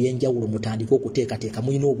bitundu ebyenjawulo mutandika okuteekateeka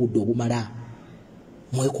mulina obudde obumala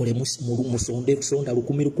mwekole musonda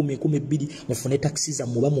 10,000 mufune takisi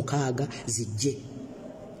zammwe muba 6 zijje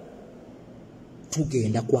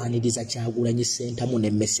tugenda kwaniriza Kyagulanyi Ssentamu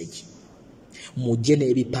ne message mujje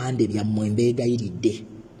n'ebipande byammwe mbeegayiridde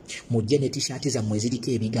mujje ne t-shirt zammwe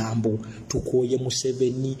ziriko ebigambo tukooye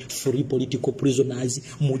Museveni free political prisoners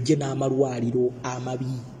mujje n'amalwaliro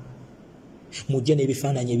amabi mujje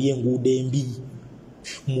n'ebifaananyi by'enguudo embi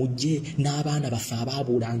mujje n'abaana baffe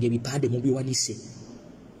abaabuulanga ebipande mubiwanise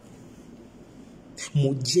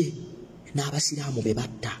mujje n'abasiraamu be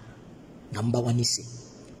batta nga mubawanise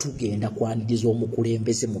tugenda kwaniriza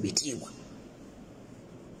omukulembeze mu bitiibwa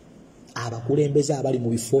abakulembeze abali mu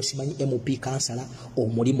bifo simanyi MP kansala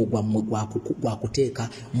omulimu gwammwe gwa kuteeka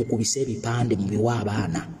mukubise ebipande mu biwa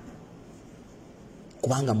abaana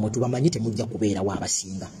kubanga mmwe tubamanyi temujja kubeerawo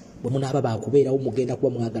abasinga bwe munaaba baakubeerawo mugenda kuba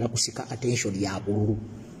mwagala kusika attention ya bululu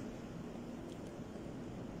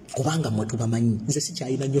kubanga mmwe tubamanyi nze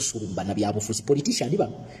sikyalina nnyo sulumba na byabufuzi politician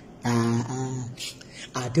bano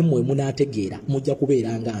ate mmwe munaategeera mujja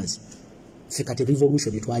kubeera nga nze ffe kati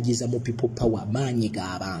revolution twagiza mu people power maanyi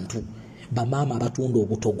g'abantu bamaama abatunda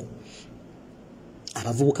obutogo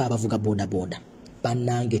abavubuka abavuga bodaboda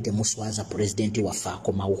bannange temuswaza pulezidenti waffe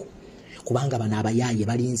akomawo kubanga bano abayaaye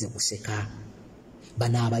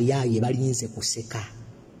balinze kuseka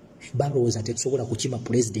balowooza tetusobola kukima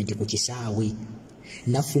pulezidenti ku kisaawe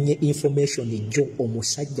nafunye information jo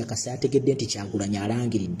omusajja kasa yategedde nti Kyagulanyi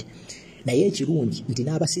alangiridde naye ekirungi nti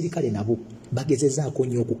n'abasirikale nabo bagezezaako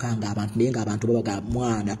nnyo okukanga abantu naye ng'abantu babaga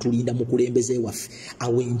mwana tulinda mukulembeze waffe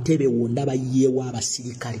awo Entebe wonna bayiyeewo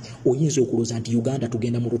abasirikale oyinza okulooza nti Uganda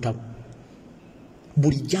tugenda mu lutalo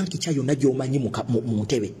buli janki kya yonna gy'omanyi mu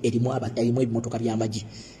Ntebe erimu ebimotoka by'amagi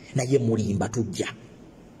naye mulimba tujja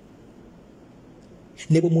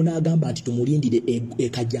ne bwe munaagamba nti tumulindire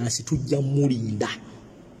ekajansi tujja mulinda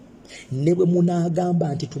ne bwe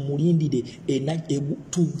munaagamba nti tumulindire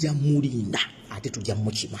tujja mulinda ate tujja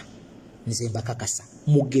mukima nze mbakakasa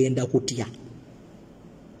mugenda kutya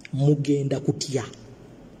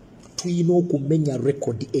tulina okumenya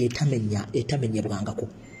rekodi etamenyebwangako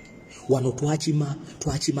wano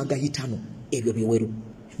twakima gayitano ebyo biweru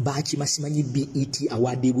bakima simanyi BET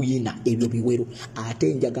award buyina ebyo biweru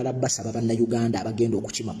ate njagala basaba bannayuganda abagenda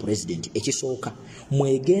okukima pulezidenti ekisooka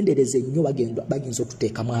mwegendereze nnyo baginza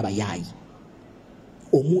okuteekamu abayaayi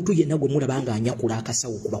omuntu yenna gwe mulaba nga anyakula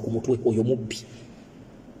akasawo kuba ku mutwe oyo mubbi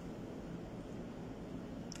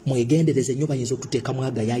mwegendereze nnyo bayinza okututeekamu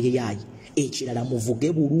agayaayeyayi ekirala muvuge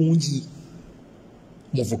bulungi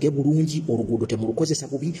oluguudo temulukozesa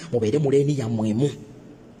bubi mubeere muleeni yammwemu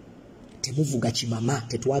temuvuga kimama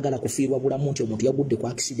tetwagala kufiirwa bulamu nti omuntu yagudde ku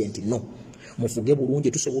accident no muvuge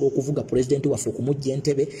bulungi tusobola okuvuga pulezidenti waffe okumujja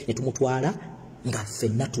Entebe ne tumutwala nga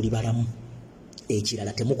ffenna tuli balamu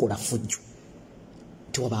ekirala temukola fujjo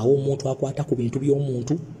tewabaawo omuntu akwata ku bintu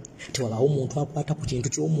by'omuntu tewabaawo omuntu akwata ku kintu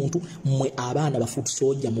ky'omuntu mmwe abaana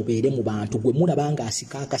bafutusojja mubeere mu bantu gwe mulaba nga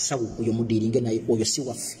asika akasawo oyo mudiiringe naye oyo si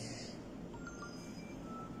waffe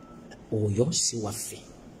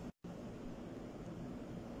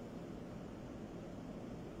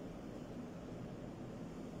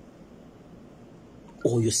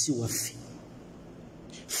oyo si waffe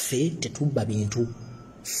ffe tetubba bintu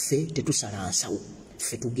ffe tetusala nsawo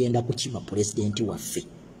ffe tugenda kukima pulezidenti waffe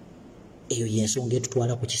eyo yensonga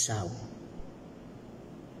etutwala ku kisaawe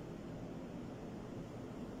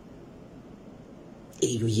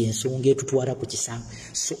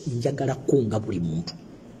so njagala kunga buli muntu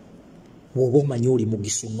bw'oba omanyi oli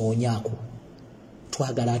mugisu noonyaako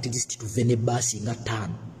twagala at least tuve ne baasi nga 5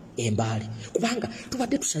 Embale kubanga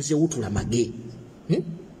tubadde tusazeewo tulamage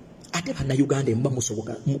ate bannayuganda mba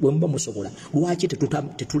musobola lwaki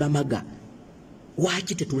tetulamaga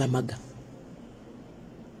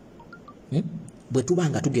bwe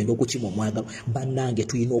tubanga tugenda okukima omwagalo bannange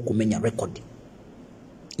tulina okumenya record.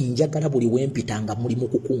 Njagala buli wempitanga mulimu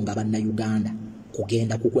kukunga bannayuganda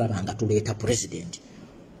kugenda kukulaba nga tuleeta president.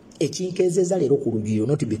 Ekinkezeza leero ku lugiro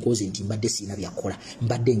not because nti mbadde siina byakola,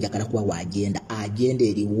 mbadde njagala kuba wa agenda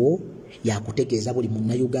eriwo yakutegeeza buli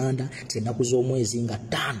munnayuganda nti ennaku z'omwezi nga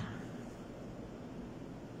 5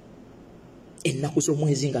 ennaku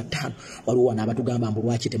z'omwezi nga 5 waliwo wano abatugamba mbu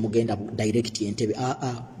lwaki temugenda direct Entebbe.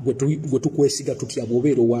 Gwe tukwesiga tutya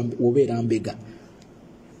bw'obeera mbega.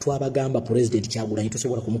 Twabagamba president Kyagulanyi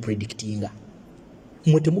tosobola kumupredictinga.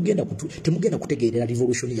 Mwe temugenda kutegeerera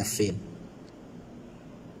revolution yaffe.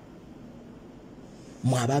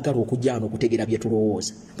 Mwabagala okujja wano okutegeera bye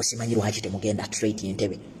tulowooza. Musimanyi lwaki temugenda straight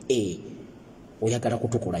Entebbe. Oyagala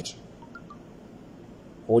kutukola ki?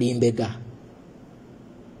 Oli mbega.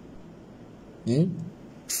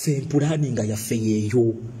 Ffe mpulaninga yaffe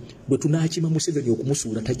yeeyo. Bwe tunaakima Museveni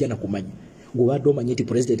okumusuula tajja na kumanya. Gwe wadde omanyi nti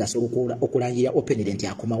president asobola okulangirira openire nti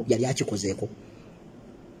akomawo yali akikozeeko.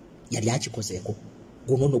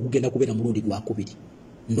 Guno nno gugenda kubeera mulundi gwakubiri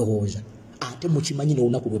ndowooza. Ate mukimanyi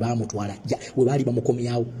n'olunaku lwe baamutwala bwe baali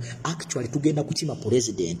bamukomyawo. Actually tugenda kukima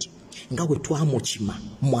president nga bwe twamukima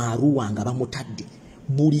mu Arua nga bamutadde.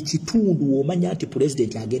 Buli kitundu omanya nti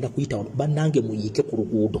president agenda kuyita bannange muyiike ku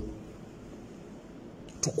luguudo.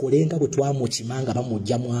 Tukolenga bwe twamukima nga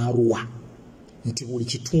bamujja mu Arua nti buli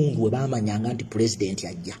kitundu we baamanyanga nti president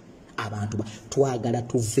ajja. Abantu twagala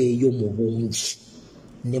tuveeyo mu bungi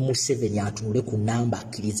ne Museveni atunule ku namba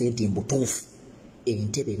akkirize nti mbutuufu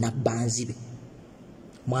Entebbe n'abbanzi be.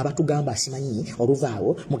 Mwabatugamba asimanyi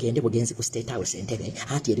oluvaawo mugende bugenzi ku State House Entebbe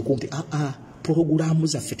ati eri kumpi. Pulogulaamu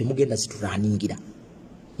zaffe temugenda zitulaningira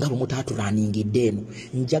nga bwe mutaatulaningidde eno.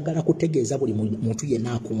 Njagala kutegeeza buli muntu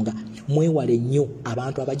yenna akunga mwewale nnyo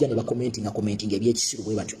abantu abajja ne bakomentinga ebyekisiru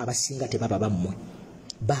bwe batyo. Abasinga tebaba bammwe,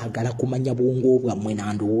 baagala kumanya bwongo bwammwe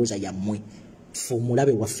na ndowooza yammwe. Ffe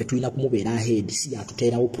omulabe waffe tulina kumubeera ahead, si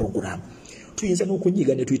yatuteerawo pulogulaamu. Tuyinza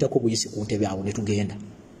n'okunyiga ne tuyitako buyisi ku Ntebbe awo ne tugenda.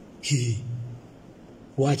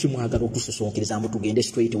 Lwaki mwagala okutusosonkereza mbu tugende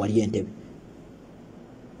straight wali Entebbe?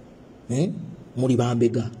 Muli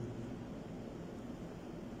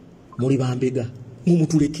bambega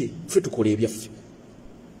mumutuleke ffe tukole ebyaffe.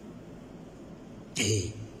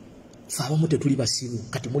 Ffe abamu tetuli basiru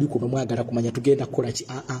kati muli kuno mwagala kumanya tugenda kukola ki.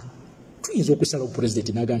 Tuyinza okusalawo president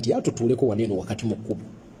naga nti atutuuleko waneeno wakati mu kkubo.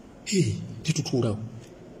 Tetutuulawo.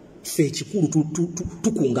 Ffe ekikulu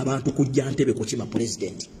tukunga abantu kujja Ntebbe kukima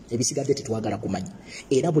president. Ebisigadde tetwagala kumanya.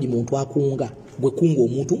 Era buli muntu akunga gwe kunga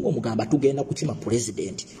omuntu ng'omugamba tugenda kukima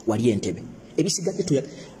president wali Entebbe. Ebisigadde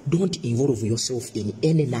don't involve yourself in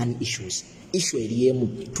any non-issues. Issue eriemu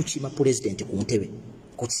tukima president ku Ntebbe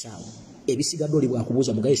ku kisaawe. Ebisigadde oli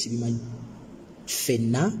bwakubuuza mugaye sibimanyi.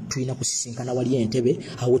 Ffenna tulina kusisinkana wali Entebbe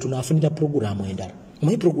awo tunaafunira pulogulaamu endala.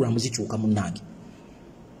 Omanyi pulogulaamu zikyuka munnange.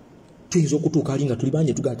 Tuyinza okutuuka ali nga tuli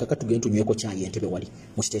banje tugataka tugende tunyweko kyayi Entebbe wali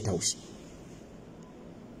mu State House.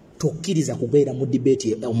 Tokkiriza kubeera mu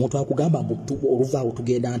debate omuntu akugamba oluvaawo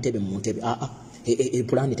tugenda Ntebbe mu Ntebbe.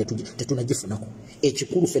 Pulani tetunagifunako.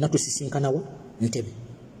 Ekikulu ffenna tusisinkanawa Ntebbe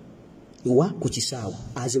iwa ku kisaawe.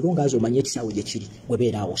 As long as omanye ekisaawe gye kiri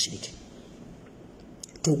webeera awo osirike.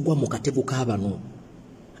 Togwa mu katevu k'abano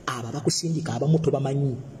abo bakusindika abamu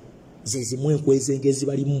tobamanyi ze zimu enkwezengezi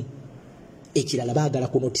balimu. Ekirala baagala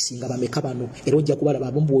kunotisinga bameka bano era ojja kubalaba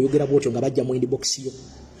abamu bw'oyogera bw'otyo nga bajja mu inbox yo.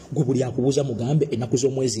 Gwe buli akubuuza mugambe ennaku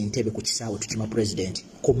z'omwezi Ntebbe ku kisaawe tukima president.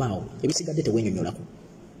 Komaawo ebisigadde tewenyonyolako.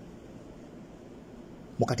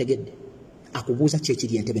 Mukategedde akubuuza ki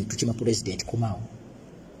ekiri Entebbe tukima president komaawo.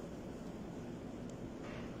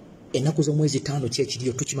 Ennaku z'omwezi 5 ki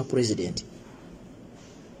ekiriyo tukima president.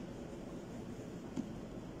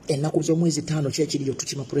 Ennaku z'omwezi 5 ki ekiriyo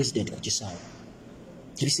tukima president ku kisaawe.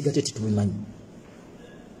 Ebisigadde tetubimanyi.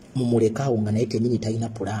 Mumulekaawo nga naye kennyini talina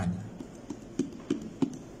pulaani.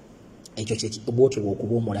 Ekyo kyebwotyo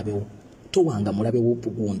bw'okuba omulabewo. Towanga mulabewo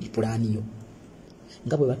gundi pulaani yo.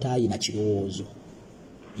 Nga bwe bataayina kirowoozo.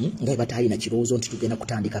 Nga bwe bataayina kirowoozo nti tugenda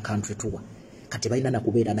kutandika country tour. Kati balina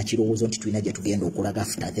nakubeera na kirowoozo nti tulina gye tugenda okulaga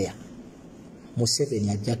after there. Museveni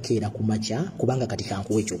ajja keera ku makya kubanga kati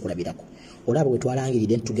kankuwa ekyokulabirako. Olaba bwe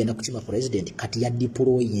twalangiridde nti tugenda kukima president kati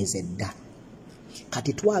yaddipulooyinze dda.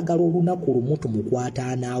 Kati twagala olunaku lumu tumukwata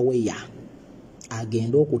anaaweya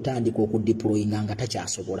agenda okutandika okudiployinga nga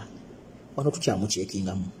takyasobola. Wano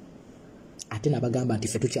tukyamucekingamu. Ate nabagamba nti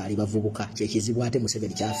ffe tukyali bavubuka. Kyekizibu ate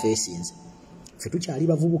Museveni kyafeesinze. Ffe tukyali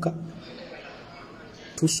bavubuka.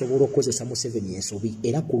 tusobola okukozesa Museveni ensobi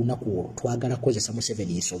era ku lunaku olwo twagala kukozesa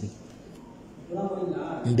Museveni ensobi.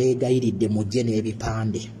 Mbeegayiridde mujje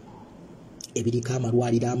n'ebipande ebiriko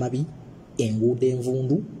amalwaliro amabi, enguudo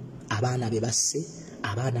envundu, abaana be basse,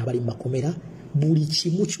 abaana abali mu makomera, buli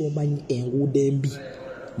kimu ky'omanyi enguudo embi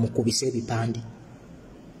mukubise ebipande.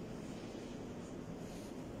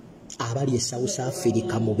 Abali e South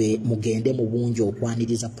Africa mugende mu bungi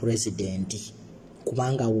okwaniriza Pulezidenti,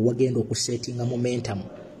 kubanga wagenda okusetinga momentum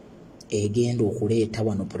egenda okuleeta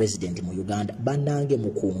wano Pulezidenti mu Uganda. Bannange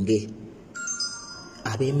mukunge,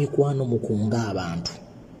 ab'emikwano mukunge abantu.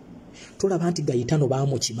 Tulaba nti Gayitano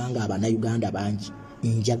baamukimanga Abanayuganda bangi.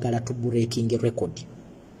 Njagala tu breaking record.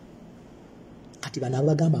 Kati bano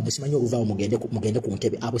abagamba mbu simanyi oluvaawo mugende ku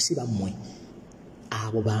ntebe, abo si bammwe,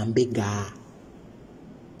 abo bambega.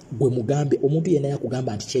 Gwe mugambe omuntu yenna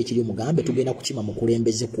yakugamba nti kyekiri omugambe tugenda kukima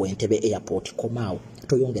mukulembeze ku Ntebe airport, komaawo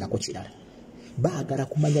toyongerako kirala. Baagala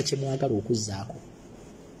kumanya kye mwagala okuzzaako,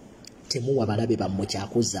 temuwa balabe bammwe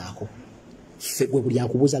kyakuzzaako. Ffe gwe buli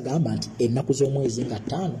akubuuza gamba nti ennaku z'omwezi nga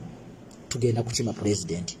 5 tugenda kukima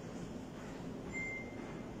Pulezidenti.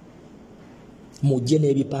 Mujje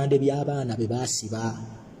n'ebipande by'abaana be baasiba,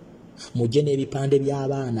 mujje n'ebipande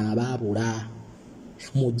by'abaana abaabula,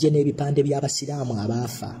 mujje n'ebipande by'abasiraamu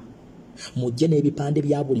abaafa, mujje n'ebipande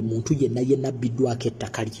bya buli muntu yenna abbiddwako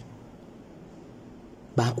ettaka lye.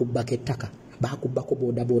 Baakubbako ettaka, baakubbako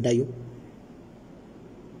boodaboodayo.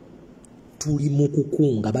 Tuli mu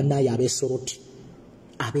kukunga bannaaye ab'Esoroti,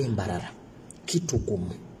 ab'Embarara, Kitugumu,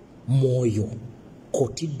 Mwoyo,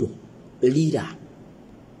 Kotido, Lira,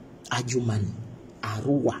 Ajumani,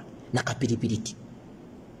 Arua na Kapiripiriti.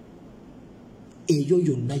 Eyo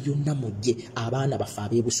yonna mujje. Abaana bafe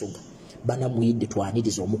ab'ebusoga banamuyidde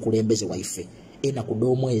twaniriza omukulembeze waife ennaku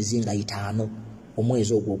d'omwezi nga 5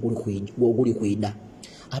 omwezi ogwo oguli kwida.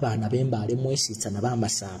 Abaana b'Embale mwesiitsa na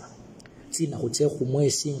b'Amasaaba tsina khutse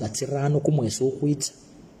khumwesi nga 5 kumwesi okwitsa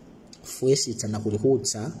fwesiitsa na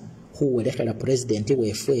kulihutsa khuwelekhela Pulezidenti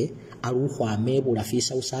wefe ali ukhwamebula fi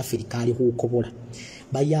South Africa ali khukobola.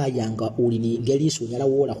 Bayayanga uli ni ngeli isunyala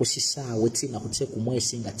wola khusisaawe tsina khutse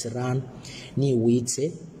kumwesi nga 5 ni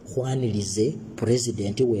witse khwanirize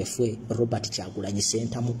Pulezidenti wefe Robert Kyagulanyi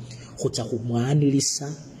Ssentamu khutsa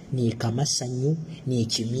khumwanilisa ni kamasanyu, ni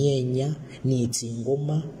kimyenya, ni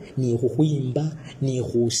tsingoma, ni khukhwimba, ni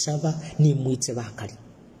khusaba, ni mwitse bakali.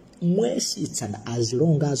 Mwesiitsana as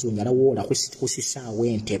long as onyala wola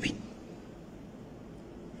khusisaawe Ntebe.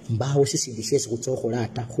 Mbawo sisindi syesi khutsa okhola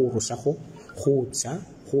ata khurusakho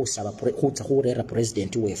khutsa khurera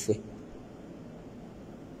Pulezidenti wefe.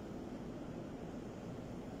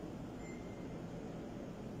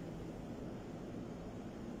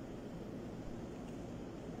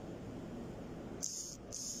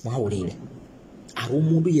 Mwawulire ari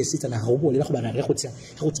umundu yesiitsa nakhawubolera khubanarira khutsa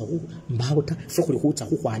mbawo ta ffe khuli khutsa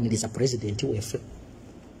khukhwaniriza Pulezidenti wefe,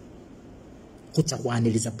 khutsa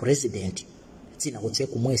khwaniriza Pulezidenti tsina khutse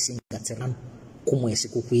kumwesi nga 5 kumwesi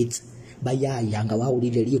kukwitsa. Bayayanga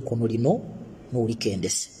wawulire likono lino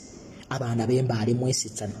n'olikendese. Abaana b'Embale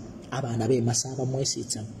mwesiitsana, abaana b'Emasaaba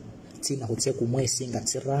mwesiitsana tsina khutse kumwesi nga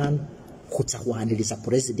 5 khutsa khwaniriza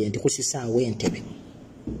Pulezidenti khusisaawe Ntebe.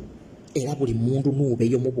 Era buli mundu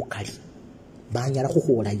nubeyo mu bukali. Banyala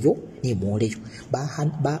khukholayo ni mwoleyo,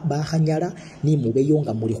 bahanyala ni mubeyo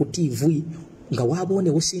nga muli khu TV nga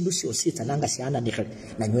wabonewo sindu syosiitsa nanga syananikhile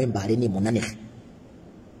nanywe Embale ni munanikhile.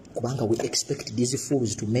 Kubanga we expect these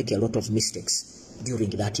fools to make a lot of mistakes during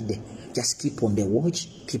that day. Just keep on the watch,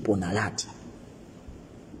 keep on alert.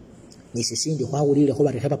 Nisisindi khwawulire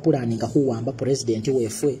khubarekhe bapulaninga khuwamba Pulezidenti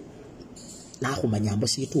wefe nakhumanyambo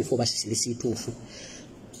situufu oba sisili situufu.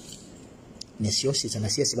 Nesiyosiitsa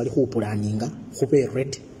nasyesi bali khupulaninga khube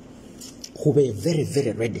ready, khube very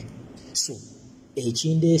very ready. So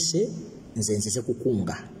ekindese nze nzize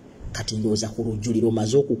kukunga kati ndowooza ku lujjuliro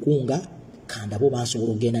omaze okukunga kandi abo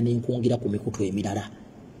bansobola ogenda n'enkungira ku mikutu emirala.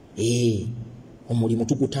 Omulimu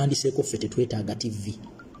tugutandiseeko. Ffe tetwetaaga TV,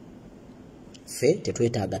 ffe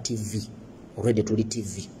tetwetaaga TV, already tuli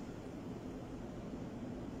TV,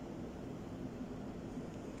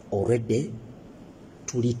 already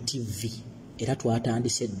tuli TV. Era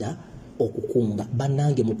twatandise dda okukunga.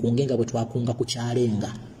 Bannange mukunge nga bwe twakunga ku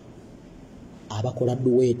Kyalenga. Abakola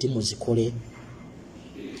duweeti muzikole,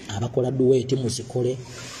 abakola duweeti muzikole,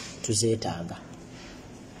 tuzeetaaga.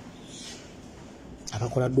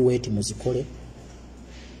 Abakola duweeti muzikole,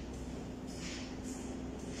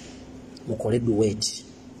 mukole duweeti.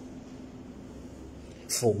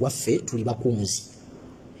 Ffe ogwaffe tuli bakunzi.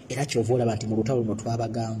 Era kyova olaba nti mu lutalo luno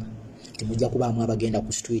twabagamba mujja kubaamu abagenda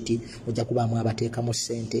ku street, mujja kubaamu abateekamu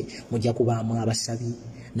ssente, mujja kubaamu abasabi,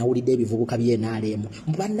 nawulidde ebivubuka byenaalemu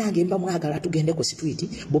mubannange mba mwagala tugende ku street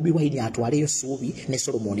Bobi Wine atwaleyo Suubi ne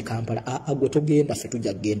Solomon Kampala gwe togenda ffe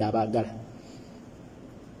tujja kugenda abaagala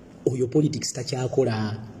oyo politics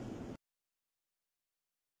takyakola.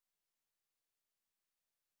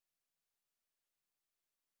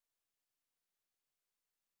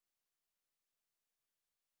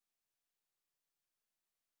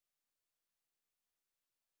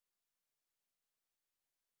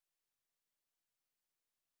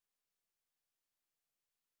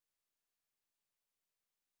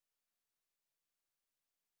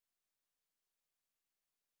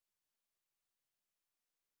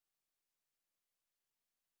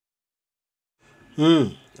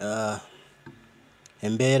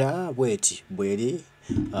 Embeera bweti bweri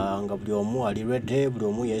nga buli omu ali ready, buli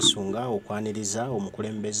omu yesunga okwaniriza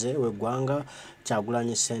omukulembeze w'eggwanga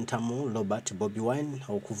Kyagulanyi Ssentamu Robert Bobi Wine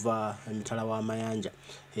okuva emitala w'amayanja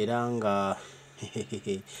era nga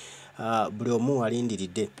buli omu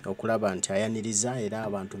alindiridde okulaba nti ayaniriza era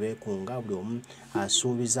abantu beekunga buli omu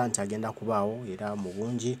asuubiza nti agenda kubaawo era mu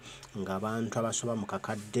bungi ng'abantu abasoba mu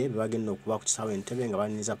kakadde bagenda okuba ku kisaawe Ntebe nga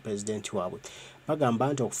baniriza pulezidenti waabwe.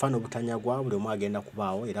 Bagamba nti okufaana obutanyagwa buli omu agenda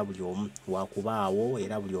kubaawo era buli omu wakubaawo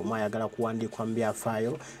era buli omu ayagala kuwandiikwa mu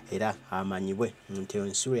byafaayo era amanyibwe nti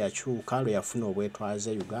ensi lwe yakyuka lwe yafuna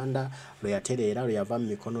obwetwaze Uganda lwe yatereera lwe yava mu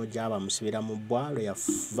mikono gy'abamusibira mu bbwa lwe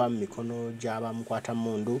yava mu mikono gy'abamukwata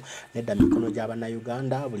mundu nedda mu mikono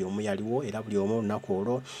gy'Abannayuganda buli omu yaliwo era buli omu olunaku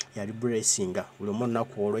olwo yali blessinga buli omu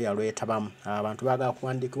olunaku olwo yalwetabamu. Abantu baagala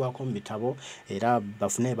kuwandiikibwako mu bitabo era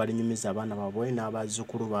bafune balinyumiza abaana baabwe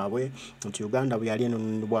n'abazzukulu baabwe nti Uganda bwe yali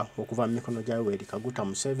enunulibwa okuva mu mikono gya Yoweri Kaguta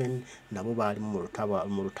Museveni nabo baali mu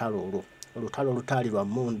lutalo olwo. Olutalo olutaali lwa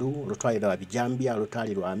mmundu, olutali lwa bijambya,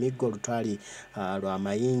 olutaali lwa miggo, olutaali lwa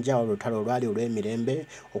mayinja, olutalo olwali olw'emirembe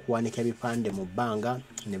okuwanika ebipande mu bbanga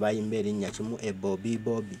ne bayimba erinnya kimu Bobi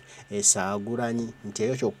Bobi esaagulanyi nti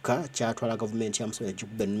eyo kyokka kyatwala gavumenti ya Museveni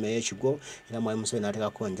ekikuba ennume y'ekigo era mwali Museveni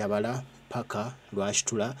n'ateekako njabala paka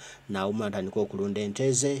lwakitula n'awuma atandika okulunda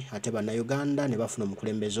ente ze ate Bannayuganda ne bafuna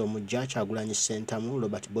omukulembeze omujja Kyagulanyi Ssentamu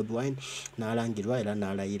Robert Bobi Wine n'alangirwa era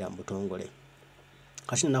n'alayira mu butongole.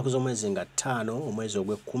 Kati ennaku z'omwezi nga 5 omwezi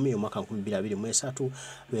ogw'Ekkumi omwaka 2023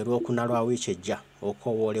 lwe Lwokuna lwa wiiki ejja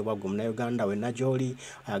okwowoolebwa gwe Munnayuganda wenna gy'oli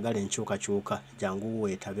ayagala enkyukakyuka jangu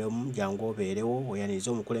weetabemu jangu obeerewo oyanirize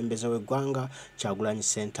omukulembeze w'eggwanga Kyagulanyi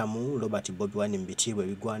Ssentamu Robert Bobi Wine mu bitiibwa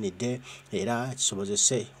ebigwanidde era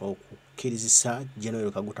kisobozese okukkirizisa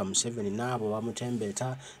General Kaguta Museveni n'abo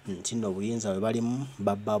bamutembeeta nti nno obuyinza bwe balimu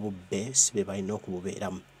babba bubbe si be balina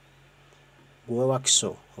okububeeramu. Gwe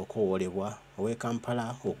Wakiso okwowoolebwa, ow'e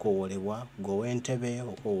Kampala okwowoolebwa, gwe ow'Entebe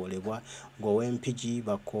okwowoolebwa, gwe ow'Empigi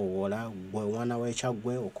bakoowoola, gwe omwana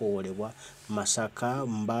w'Ekyaggwe okwowoolebwa, Masaka,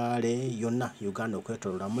 Mbale yonna Uganda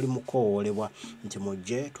okwetooloola muli mu kwowoolebwa nti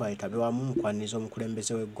mujje twayitabe wamu mu kwaniriza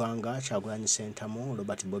omukulembeze w'eggwanga Kyagulanyi Ssentamu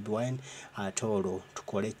Robert Bobi Wine ate olwo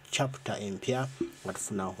tukole chapter empya nga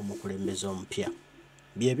tufuna omukulembeze omupya.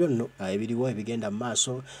 Byebyo nno ebiriwo ebigenda mu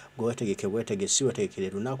maaso gwe weetegeke bwetegesi weetegekere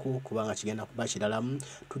lunaku kubanga kigenda kuba kiralamu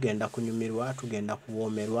tugenda kunyumirwa tugenda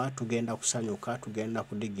kuwoomerwa tugenda kusanyuka tugenda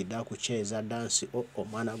kudigida kukyeza dansi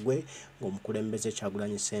omwana gwe ng'omukulembeze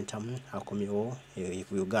Kyagulanyi Ssentamu akomyewo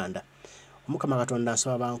ku Uganda. Omukama Katonda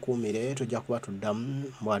nsaba bankuumire tujja kuba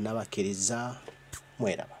tuddamu bw'anaabakkiriza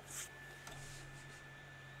mweraba.